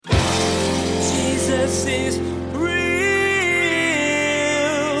Jesus is real.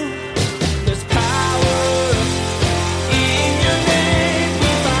 There's power in your name.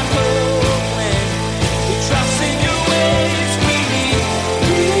 We find hope when we trust in your ways. We need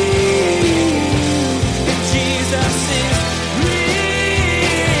real. Jesus is real.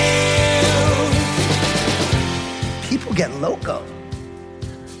 People get loco.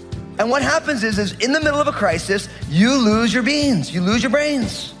 And what happens is in the middle of a crisis, you lose your beans, you lose your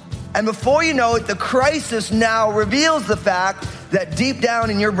brains. And before you know it, the crisis now reveals the fact that deep down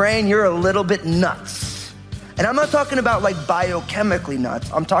in your brain, you're a little bit nuts. And I'm not talking about like biochemically nuts.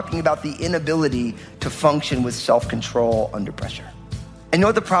 I'm talking about the inability to function with self-control under pressure. And you know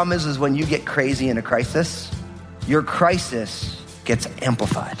what the problem is when you get crazy in a crisis? Your crisis gets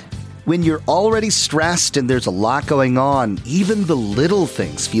amplified. When you're already stressed and there's a lot going on, even the little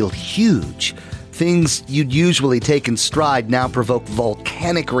things feel huge. Things you'd usually take in stride now provoke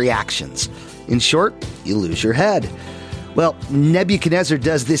volcanic reactions. In short, you lose your head. Well, Nebuchadnezzar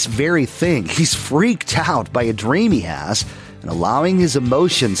does this very thing. He's freaked out by a dream he has, and allowing his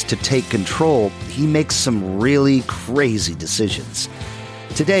emotions to take control, he makes some really crazy decisions.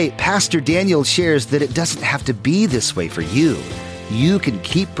 Today, Pastor Daniel shares that it doesn't have to be this way for you. You can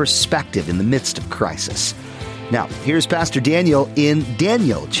keep perspective in the midst of crisis. Now, here's Pastor Daniel in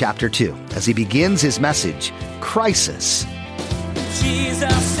Daniel chapter 2 as he begins his message, Crisis.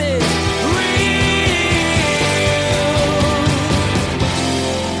 Jesus is real.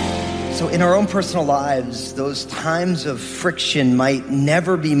 So in our own personal lives, those times of friction might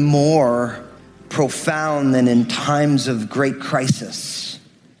never be more profound than in times of great crisis.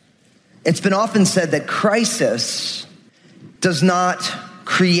 It's been often said that crisis does not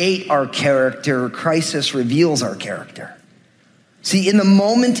create our character. Crisis reveals our character. See, in the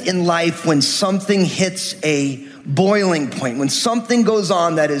moment in life when something hits a boiling point, when something goes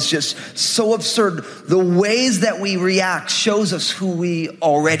on that is just so absurd, the ways that we react shows us who we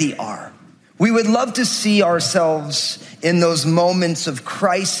already are. We would love to see ourselves in those moments of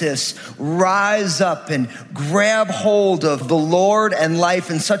crisis rise up and grab hold of the Lord and life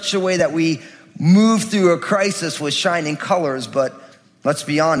in such a way that we move through a crisis with shining colors. But let's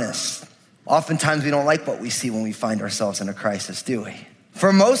be honest, oftentimes we don't like what we see when we find ourselves in a crisis, do we?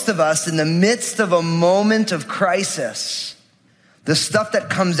 For most of us, in the midst of a moment of crisis, the stuff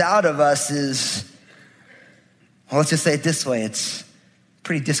that comes out of us is, well, let's just say it this way, it's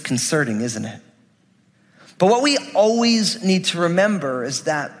pretty disconcerting, isn't it? But what we always need to remember is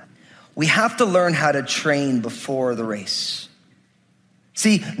that we have to learn how to train before the race.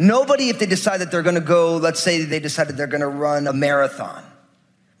 See, nobody, if they decide that they're going to go, let's say they decided they're going to run a marathon.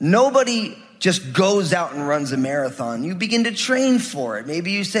 Nobody just goes out and runs a marathon. You begin to train for it.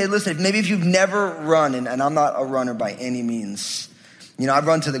 Maybe you say, listen, maybe if you've never run, and I'm not a runner by any means. You know, I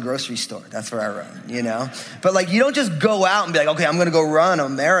run to the grocery store. That's where I run, you know. But like, you don't just go out and be like, okay, I'm going to go run a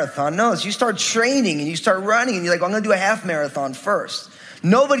marathon. No, it's you start training and you start running and you're like, well, I'm going to do a half marathon first.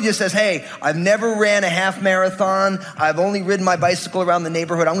 Nobody just says, hey, I've never ran a half marathon. I've only ridden my bicycle around the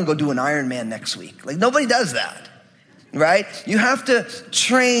neighborhood. I'm going to go do an Ironman next week. Like, nobody does that, right? You have to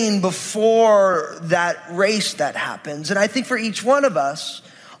train before that race that happens. And I think for each one of us,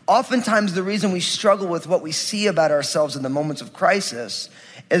 oftentimes the reason we struggle with what we see about ourselves in the moments of crisis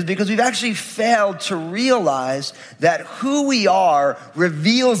is because we've actually failed to realize that who we are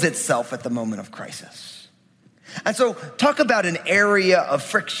reveals itself at the moment of crisis. And so talk about an area of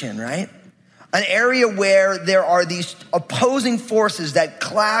friction, right? An area where there are these opposing forces that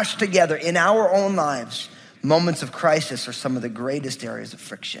clash together in our own lives. Moments of crisis are some of the greatest areas of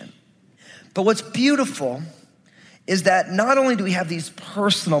friction. But what's beautiful is that not only do we have these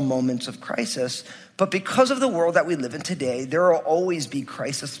personal moments of crisis, but because of the world that we live in today, there will always be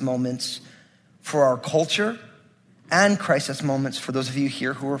crisis moments for our culture and crisis moments for those of you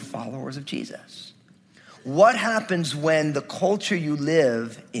here who are followers of Jesus. What happens when the culture you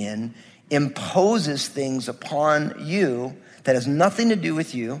live in imposes things upon you that has nothing to do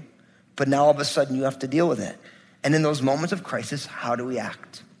with you, but now all of a sudden you have to deal with it? And in those moments of crisis, how do we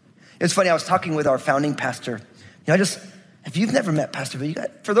act? It's funny, I was talking with our founding pastor. You know, if you've never met Pastor Bill,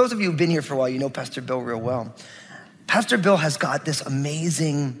 for those of you who've been here for a while, you know Pastor Bill real well. Pastor Bill has got this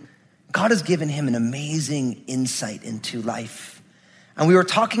amazing, God has given him an amazing insight into life. And we were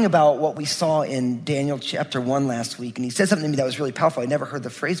talking about what we saw in Daniel chapter 1 last week. And he said something to me that was really powerful. I never heard the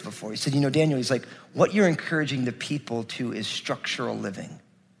phrase before. He said, you know, Daniel, he's like, what you're encouraging the people to is structural living.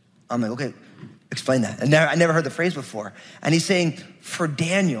 I'm like, okay, explain that. And I never heard the phrase before. And he's saying, for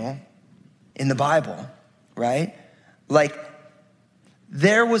Daniel in the Bible, right? Like,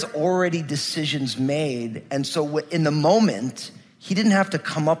 there was already decisions made. And so in the moment, He didn't have to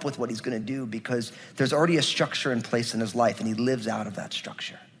come up with what he's going to do because there's already a structure in place in his life, and he lives out of that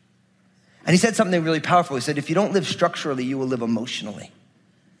structure. And he said something really powerful. He said, if you don't live structurally, you will live emotionally.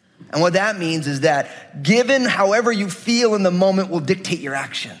 And what that means is that given however you feel in the moment will dictate your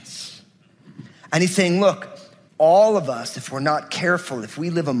actions. And he's saying, look, all of us, if we're not careful, if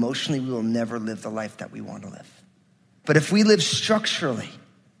we live emotionally, we will never live the life that we want to live. But if we live structurally,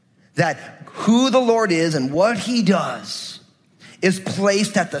 that who the Lord is and what he does is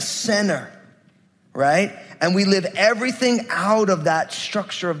placed at the center, right? And we live everything out of that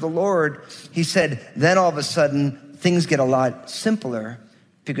structure of the Lord, he said, then all of a sudden, things get a lot simpler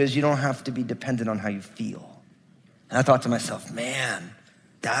because you don't have to be dependent on how you feel. And I thought to myself, man,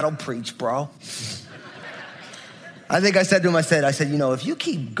 that'll preach, bro. I think I said to him, I said, if you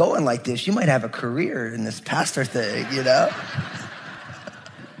keep going like this, you might have a career in this pastor thing,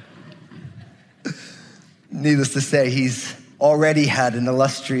 Needless to say, he's already had an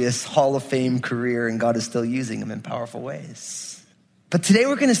illustrious Hall of Fame career, and God is still using him in powerful ways. But today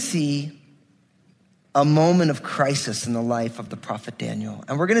we're going to see a moment of crisis in the life of the prophet Daniel.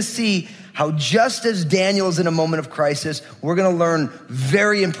 And we're going to see how just as Daniel is in a moment of crisis, we're going to learn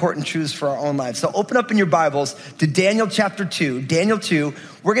very important truths for our own lives. So open up in your Bibles to Daniel chapter 2. Daniel 2,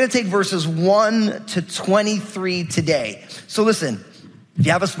 we're going to take verses 1 to 23 today. So listen, if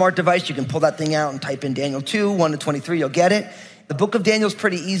you have a smart device, you can pull that thing out and type in Daniel 2, 1 to 23, you'll get it. The book of Daniel is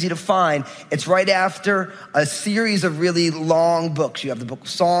pretty easy to find. It's right after a series of really long books. You have the book of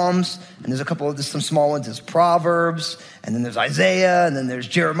Psalms, and there's some small ones. There's Proverbs, and then there's Isaiah, and then there's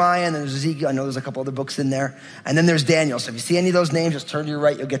Jeremiah, and then there's Ezekiel. I know there's a couple other books in there. And then there's Daniel. So if you see any of those names, just turn to your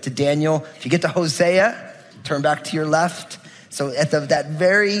right, you'll get to Daniel. If you get to Hosea, turn back to your left. So at that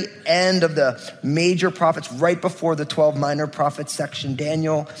very end of the major prophets, right before the 12 minor prophets section,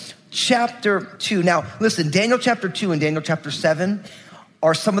 Daniel chapter 2. Now, listen, Daniel chapter 2 and Daniel chapter 7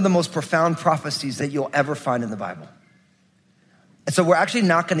 are some of the most profound prophecies that you'll ever find in the Bible. And so we're actually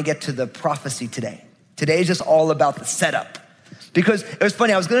not going to get to the prophecy today. Today is just all about the setup. Because it was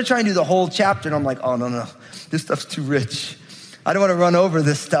funny, I was going to try and do the whole chapter, and I'm like, oh, no, this stuff's too rich. I don't want to run over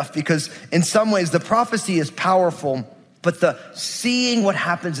this stuff, because in some ways the prophecy is powerful, but the seeing what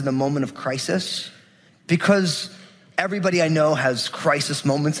happens in the moment of crisis, because everybody I know has crisis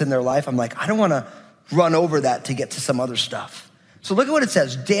moments in their life, I'm like, I don't want to run over that to get to some other stuff. So look at what it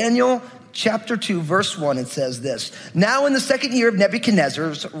says. Daniel chapter 2, verse 1, it says this. Now in the second year of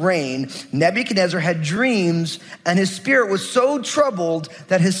Nebuchadnezzar's reign, Nebuchadnezzar had dreams, and his spirit was so troubled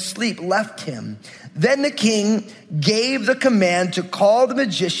that his sleep left him. Then the king gave the command to call the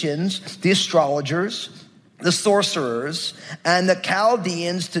magicians, the astrologers, the sorcerers, and the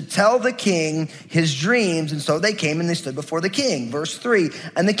Chaldeans to tell the king his dreams. And so they came and they stood before the king. Verse 3,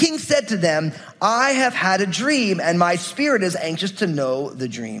 and the king said to them, I have had a dream, and my spirit is anxious to know the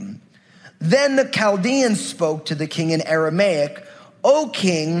dream. Then the Chaldeans spoke to the king in Aramaic, O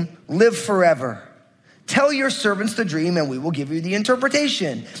king, live forever. Tell your servants the dream, and we will give you the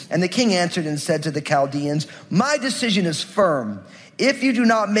interpretation. And the king answered and said to the Chaldeans, my decision is firm. If you do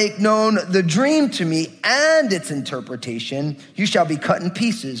not make known the dream to me and its interpretation, you shall be cut in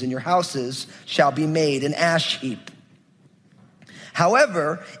pieces, and your houses shall be made an ash heap.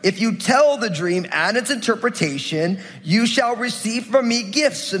 However, if you tell the dream and its interpretation, you shall receive from me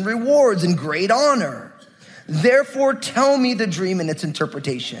gifts and rewards and great honor. Therefore, tell me the dream and its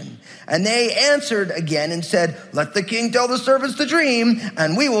interpretation. And they answered again and said, let the king tell the servants the dream,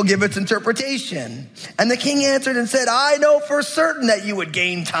 and we will give its interpretation. And the king answered and said, I know for certain that you would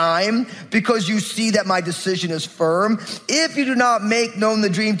gain time, because you see that my decision is firm. If you do not make known the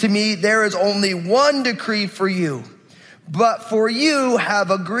dream to me, there is only one decree for you. But for you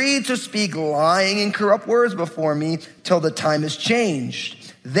have agreed to speak lying and corrupt words before me till the time is changed.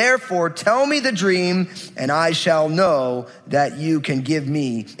 Therefore, tell me the dream, and I shall know that you can give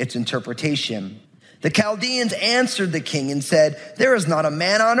me its interpretation. The Chaldeans answered the king and said, there is not a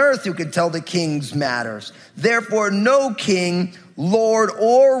man on earth who can tell the king's matters. Therefore, no king, lord,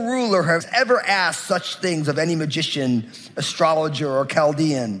 or ruler has ever asked such things of any magician, astrologer, or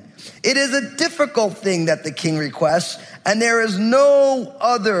Chaldean. It is a difficult thing that the king requests, and there is no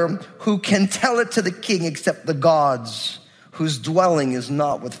other who can tell it to the king except the gods, whose dwelling is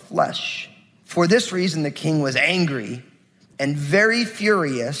not with flesh. For this reason, the king was angry and very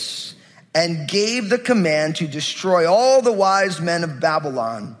furious and gave the command to destroy all the wise men of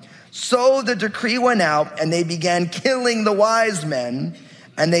Babylon. So the decree went out, and they began killing the wise men,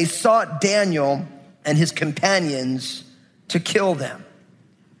 and they sought Daniel and his companions to kill them.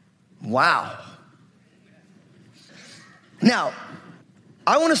 Wow. Now,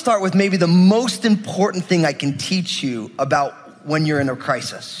 I want to start with maybe the most important thing I can teach you about when you're in a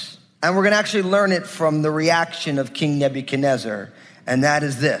crisis. And we're going to actually learn it from the reaction of King Nebuchadnezzar. And that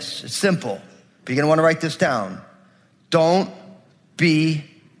is this. It's simple, but you're going to want to write this down. Don't be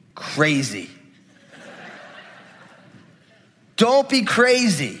crazy. Don't be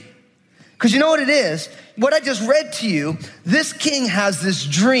crazy. Because you know what it is? What I just read to you, this king has this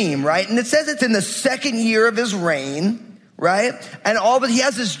dream, right? And it says it's in the second year of his reign, right? And he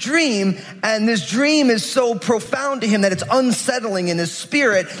has this dream, and this dream is so profound to him that it's unsettling in his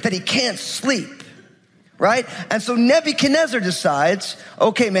spirit that he can't sleep, right? And so Nebuchadnezzar decides,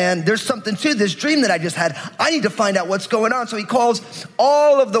 okay, man, there's something to this dream that I just had. I need to find out what's going on. So he calls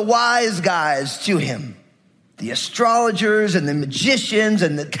all of the wise guys to him. The astrologers and the magicians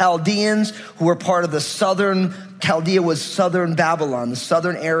and the Chaldeans who were part of the Chaldea was southern Babylon, the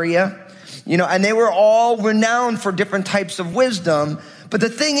southern area, and they were all renowned for different types of wisdom. But the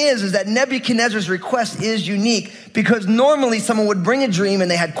thing is that Nebuchadnezzar's request is unique because normally someone would bring a dream and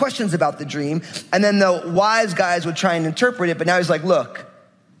they had questions about the dream, and then the wise guys would try and interpret it. But now he's like, look,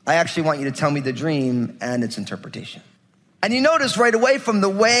 I actually want you to tell me the dream and its interpretation. And you notice right away from the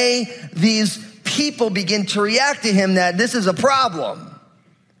way these people begin to react to him that this is a problem.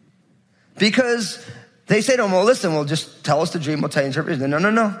 Because they say to him, well, listen, well, just tell us the dream, we'll tell you the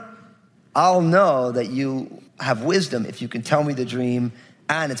interpretation. No. I'll know that you have wisdom if you can tell me the dream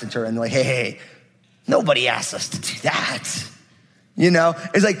and its interpretation. And they're like, hey, nobody asked us to do that.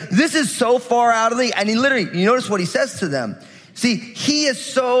 It's like, this is so far out of the, and he literally, you notice what he says to them. See, he is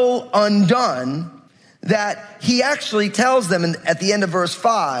so undone that he actually tells them at the end of verse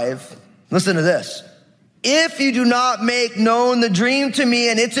 5, listen to this. If you do not make known the dream to me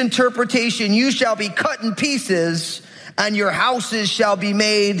and its interpretation, you shall be cut in pieces and your houses shall be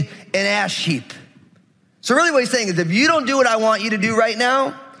made an ash heap. So really what he's saying is if you don't do what I want you to do right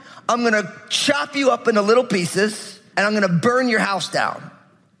now, I'm going to chop you up into little pieces and I'm going to burn your house down.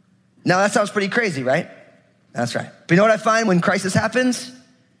 Now that sounds pretty crazy, right? That's right. But you know what I find when crisis happens?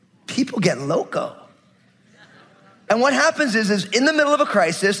 People get loco. And what happens is in the middle of a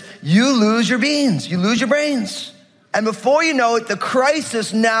crisis, you lose your beans, you lose your brains. And before you know it, the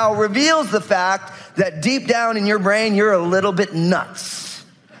crisis now reveals the fact that deep down in your brain, you're a little bit nuts.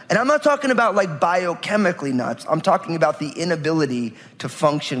 And I'm not talking about like biochemically nuts. I'm talking about the inability to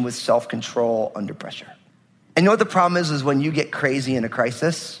function with self-control under pressure. And you know what the problem is when you get crazy in a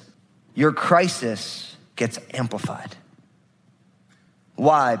crisis? Your crisis gets amplified.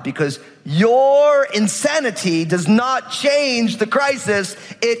 Why? Because your insanity does not change the crisis.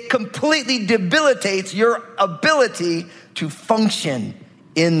 It completely debilitates your ability to function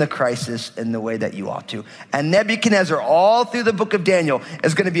in the crisis in the way that you ought to. And Nebuchadnezzar, all through the book of Daniel,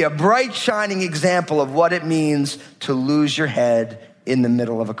 is going to be a bright, shining example of what it means to lose your head in the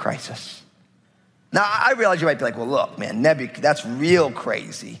middle of a crisis. Now, I realize you might be like, well, look, man, that's real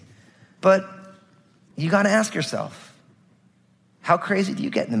crazy. But you got to ask yourself, how crazy do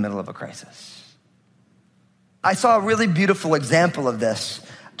you get in the middle of a crisis? I saw a really beautiful example of this.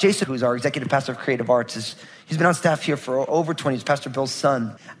 Jason, who's our executive pastor of creative arts, he's been on staff here for over 20 years, Pastor Bill's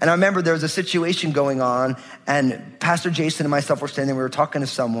son. And I remember there was a situation going on, and Pastor Jason and myself were standing there, we were talking to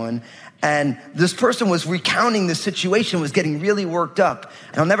someone, and this person was recounting the situation, was getting really worked up.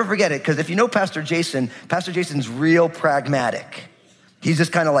 And I'll never forget it, because if you know Pastor Jason's real pragmatic. He's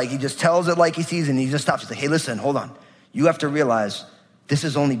just kind of like, he just tells it like he sees it, and he just stops. He's like, hey, listen, hold on. You have to realize this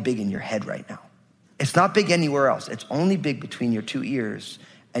is only big in your head right now. It's not big anywhere else. It's only big between your two ears,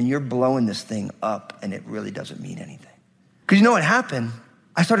 and you're blowing this thing up, and it really doesn't mean anything. Because you know what happened?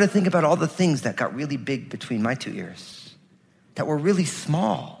 I started to think about all the things that got really big between my two ears that were really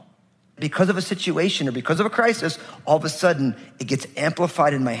small. Because of a situation or because of a crisis, all of a sudden it gets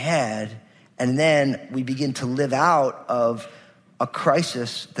amplified in my head, and then we begin to live out of a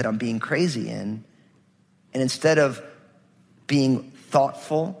crisis that I'm being crazy in. And instead of being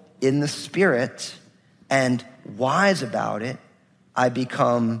thoughtful in the spirit and wise about it, I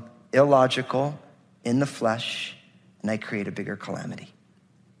become illogical in the flesh, and I create a bigger calamity.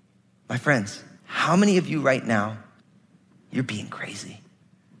 My friends, how many of you right now, you're being crazy?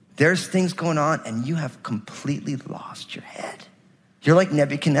 There's things going on, and you have completely lost your head. You're like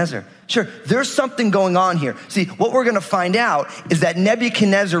Nebuchadnezzar. Sure, there's something going on here. See, what we're going to find out is that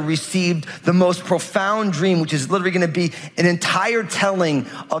Nebuchadnezzar received the most profound dream, which is literally going to be an entire telling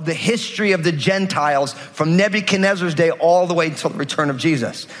of the history of the Gentiles from Nebuchadnezzar's day all the way until the return of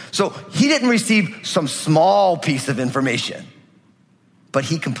Jesus. So he didn't receive some small piece of information, but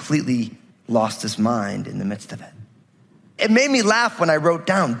he completely lost his mind in the midst of it. It made me laugh when I wrote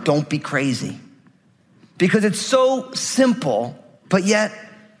down, don't be crazy. Because it's so simple, but yet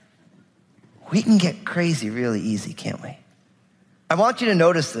we can get crazy really easy, can't we? I want you to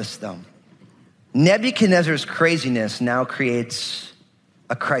notice this, though. Nebuchadnezzar's craziness now creates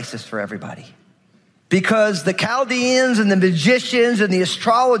a crisis for everybody. Because the Chaldeans and the magicians and the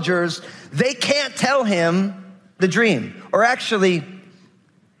astrologers, they can't tell him the dream. Or actually,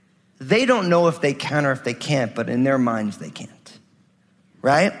 they don't know if they can or if they can't, but in their minds they can't.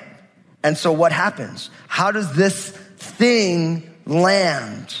 Right? And so what happens? How does this thing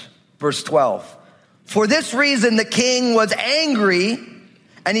land? Verse 12. For this reason, the king was angry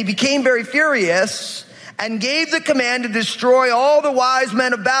and he became very furious and gave the command to destroy all the wise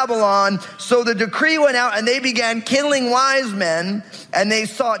men of Babylon. So the decree went out and they began killing wise men, and they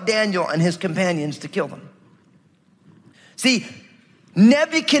sought Daniel and his companions to kill them. See,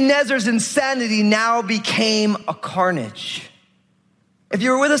 Nebuchadnezzar's insanity now became a carnage. If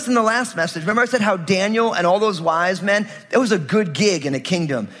you were with us in the last message, remember I said how Daniel and all those wise men, it was a good gig in a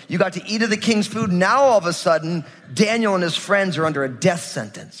kingdom. You got to eat of the king's food. Now all of a sudden, Daniel and his friends are under a death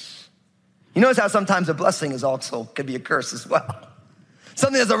sentence. You notice how sometimes a blessing is also could be a curse as well.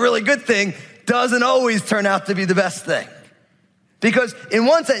 Something that's a really good thing doesn't always turn out to be the best thing. Because in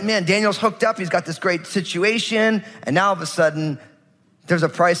one sense, man, Daniel's hooked up. He's got this great situation. And now all of a sudden, there's a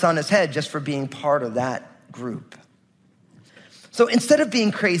price on his head just for being part of that group. So instead of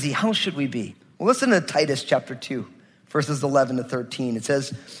being crazy, how should we be? Well, listen to Titus chapter 2, verses 11 to 13. It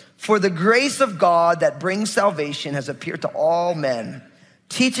says, for the grace of God that brings salvation has appeared to all men,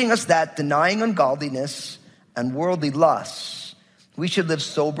 teaching us that denying ungodliness and worldly lusts, we should live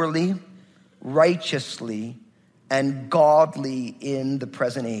soberly, righteously, and godly in the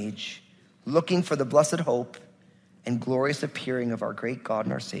present age, looking for the blessed hope and glorious appearing of our great God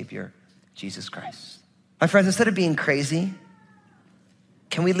and our Savior, Jesus Christ. My friends, instead of being crazy,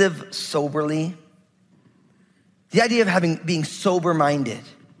 can we live soberly? The idea of being sober-minded.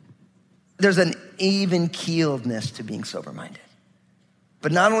 There's an even-keeledness to being sober-minded.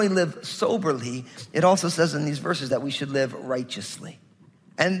 But not only live soberly, it also says in these verses that we should live righteously.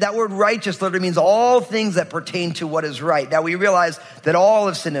 And that word righteous literally means all things that pertain to what is right. Now we realize that all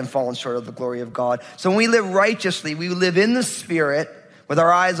have sinned and fallen short of the glory of God. So when we live righteously, we live in the Spirit with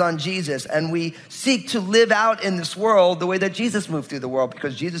our eyes on Jesus, and we seek to live out in this world the way that Jesus moved through the world,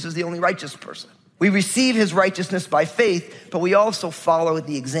 because Jesus is the only righteous person. We receive his righteousness by faith, but we also follow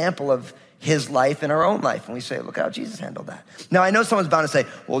the example of his life in our own life. And we say, look how Jesus handled that. Now, I know someone's bound to say,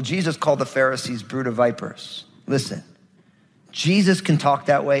 well, Jesus called the Pharisees brood of vipers. Listen, Jesus can talk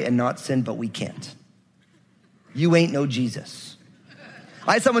that way and not sin, but we can't. You ain't no Jesus.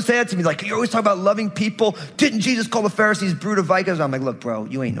 I had someone say that to me, like, you always talk about loving people. Didn't Jesus call the Pharisees brood of vipers? I'm like, look, bro,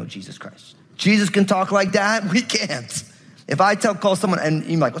 you ain't no Jesus Christ. Jesus can talk like that. We can't. If I call someone, and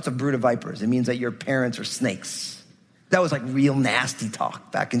you're like, what's a brood of vipers? It means that your parents are snakes. That was like real nasty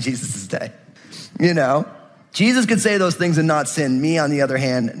talk back in Jesus' day. You know, Jesus could say those things and not sin. Me, on the other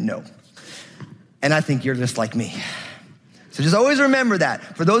hand, no. And I think you're just like me. So just always remember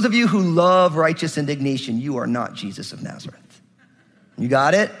that. For those of you who love righteous indignation, you are not Jesus of Nazareth. You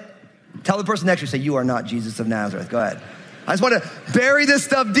got it? Tell the person next to you, say, you are not Jesus of Nazareth. Go ahead. I just want to bury this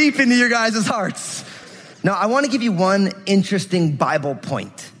stuff deep into your guys' hearts. Now, I want to give you one interesting Bible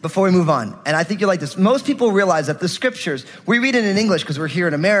point before we move on. And I think you'll like this. Most people realize that the scriptures, we read it in English because we're here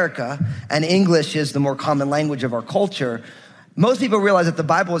in America, and English is the more common language of our culture. Most people realize that the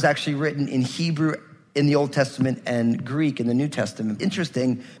Bible is actually written in Hebrew in the Old Testament and Greek in the New Testament.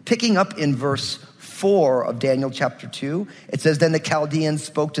 Interesting, picking up in verse 4 of Daniel chapter 2, it says, then the Chaldeans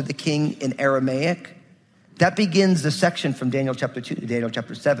spoke to the king in Aramaic. That begins the section from Daniel chapter 2 to Daniel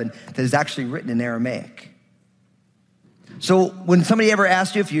chapter 7 that is actually written in Aramaic. So when somebody ever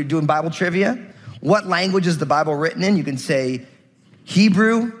asks you, if you're doing Bible trivia, what language is the Bible written in? You can say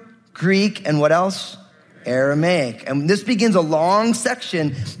Hebrew, Greek, and what else? Aramaic. And this begins a long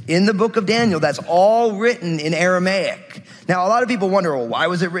section in the book of Daniel that's all written in Aramaic. Now, a lot of people wonder, well, why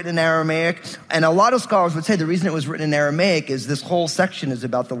was it written in Aramaic? And a lot of scholars would say the reason it was written in Aramaic is this whole section is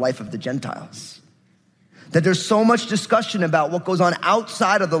about the life of the Gentiles. That there's so much discussion about what goes on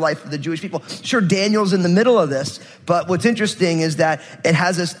outside of the life of the Jewish people. Sure, Daniel's in the middle of this, but what's interesting is that it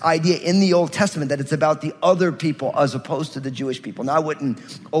has this idea in the Old Testament that it's about the other people as opposed to the Jewish people. Now, I wouldn't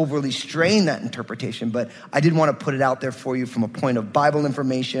overly strain that interpretation, but I did want to put it out there for you from a point of Bible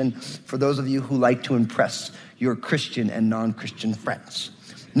information for those of you who like to impress your Christian and non-Christian friends.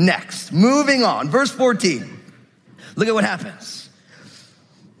 Next, moving on, verse 14. Look at what happens.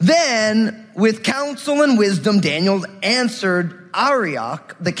 Then, with counsel and wisdom, Daniel answered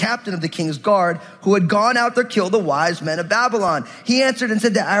Arioch, the captain of the king's guard, who had gone out to kill the wise men of Babylon. He answered and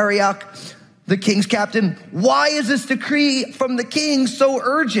said to Arioch, the king's captain, why is this decree from the king so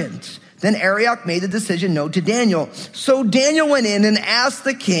urgent? Then Arioch made the decision known to Daniel. So Daniel went in and asked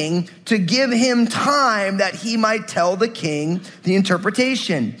the king to give him time that he might tell the king the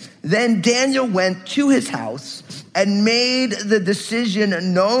interpretation. Then Daniel went to his house and made the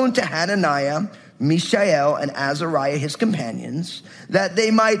decision known to Hananiah, Mishael, and Azariah, his companions, that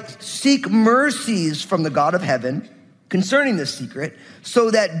they might seek mercies from the God of heaven concerning this secret,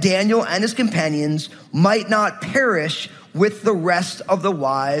 so that Daniel and his companions might not perish with the rest of the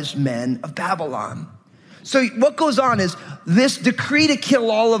wise men of Babylon. So what goes on is this decree to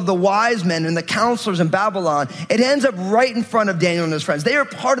kill all of the wise men and the counselors in Babylon, it ends up right in front of Daniel and his friends. They are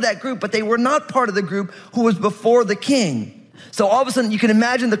part of that group, but they were not part of the group who was before the king. So all of a sudden, you can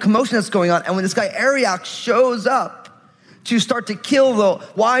imagine the commotion that's going on. And when this guy Arioch shows up to start to kill the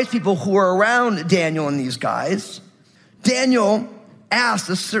wise people who are around Daniel and these guys, Daniel asks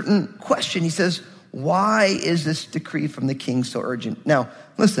a certain question. He says, why is this decree from the king so urgent? Now,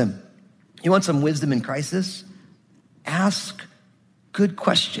 listen, you want some wisdom in crisis? Ask good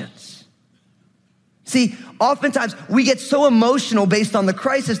questions. See, oftentimes we get so emotional based on the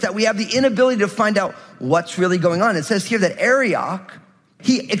crisis that we have the inability to find out what's really going on. It says here that Arioch,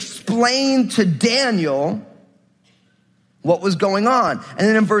 he explained to Daniel what was going on. And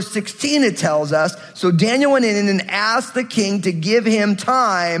then in verse 16, it tells us, so Daniel went in and asked the king to give him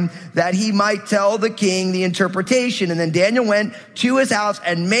time that he might tell the king the interpretation. And then Daniel went to his house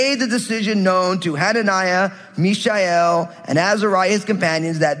and made the decision known to Hananiah, Mishael, and Azariah, his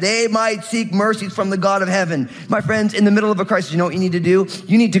companions, that they might seek mercies from the God of heaven. My friends, in the middle of a crisis, you know what you need to do?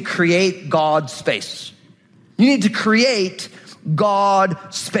 You need to create God space. You need to create God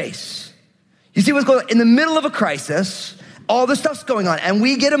space. You see what's going on? In the middle of a crisis, all this stuff's going on, and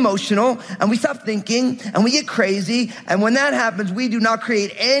we get emotional, and we stop thinking, and we get crazy, and when that happens, we do not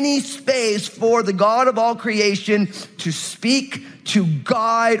create any space for the God of all creation to speak, to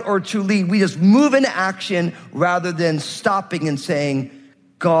guide, or to lead. We just move into action rather than stopping and saying,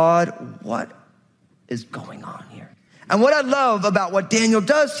 God, what is going on here? And what I love about what Daniel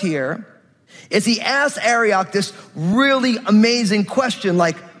does here is he asks Arioch this really amazing question,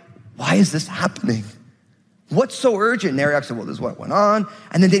 like, why is this happening? What's so urgent? And Arioch said, well, this is what went on.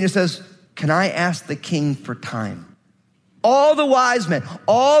 And then Daniel says, can I ask the king for time? All the wise men,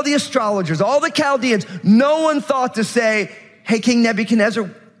 all the astrologers, all the Chaldeans, no one thought to say, hey, King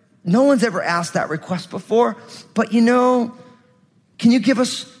Nebuchadnezzar, no one's ever asked that request before. But you know, can you give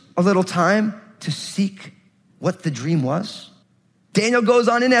us a little time to seek what the dream was? Daniel goes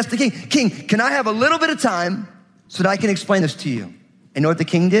on and asks the king, King, can I have a little bit of time so that I can explain this to you? And you know what the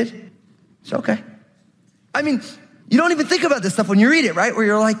king did? It's okay. I mean, you don't even think about this stuff when you read it, right? Where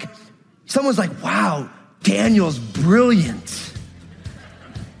you're like, someone's like, wow, Daniel's brilliant.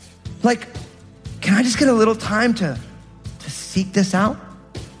 Like, can I just get a little time to seek this out?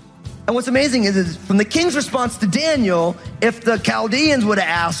 And what's amazing is from the king's response to Daniel, if the Chaldeans would have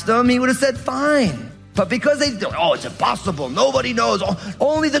asked him, he would have said, fine. But because it's impossible, nobody knows,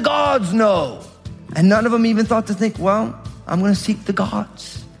 only the gods know. And none of them even thought to think, well, I'm going to seek the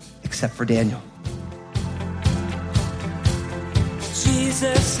gods, except for Daniel.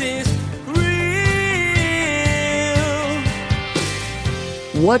 Jesus is real.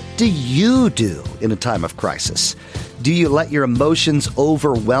 What do you do in a time of crisis? Do you let your emotions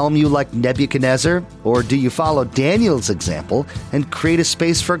overwhelm you like Nebuchadnezzar? Or do you follow Daniel's example and create a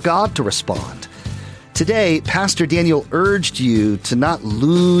space for God to respond? Today, Pastor Daniel urged you to not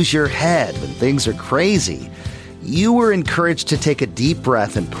lose your head when things are crazy. You were encouraged to take a deep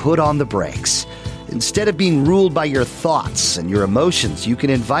breath and put on the brakes. Instead of being ruled by your thoughts and your emotions, you can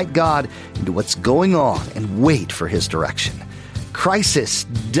invite God into what's going on and wait for his direction. Crisis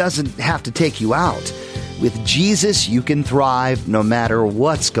doesn't have to take you out. With Jesus, you can thrive no matter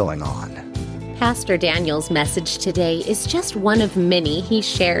what's going on. Pastor Daniel's message today is just one of many he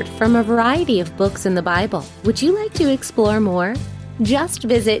shared from a variety of books in the Bible. Would you like to explore more? Just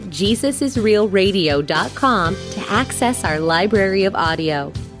visit JesusIsRealRadio.com to access our library of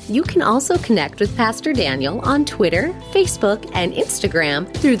audio. You can also connect with Pastor Daniel on Twitter, Facebook, and Instagram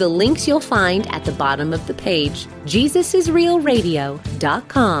through the links you'll find at the bottom of the page,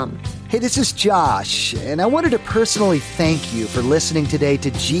 JesusIsRealRadio.com. Hey, this is Josh, and I wanted to personally thank you for listening today to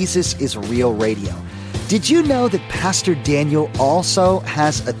Jesus is Real Radio. Did you know that Pastor Daniel also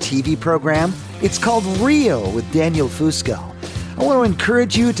has a TV program? It's called Real with Daniel Fusco. I want to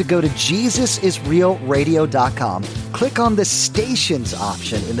encourage you to go to JesusIsRealRadio.com, click on the Stations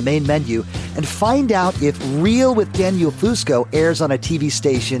option in the main menu, and find out if Real with Daniel Fusco airs on a TV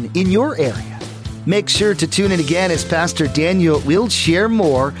station in your area. Make sure to tune in again as Pastor Daniel will share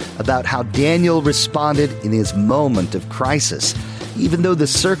more about how Daniel responded in his moment of crisis. Even though the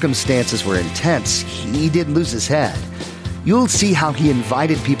circumstances were intense, he didn't lose his head. You'll see how he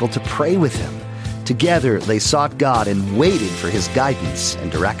invited people to pray with him. Together, they sought God and waited for his guidance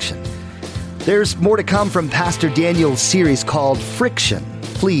and direction. There's more to come from Pastor Daniel's series called Friction.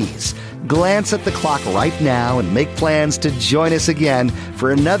 Please glance at the clock right now and make plans to join us again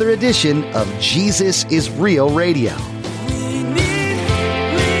for another edition of Jesus is Real Radio.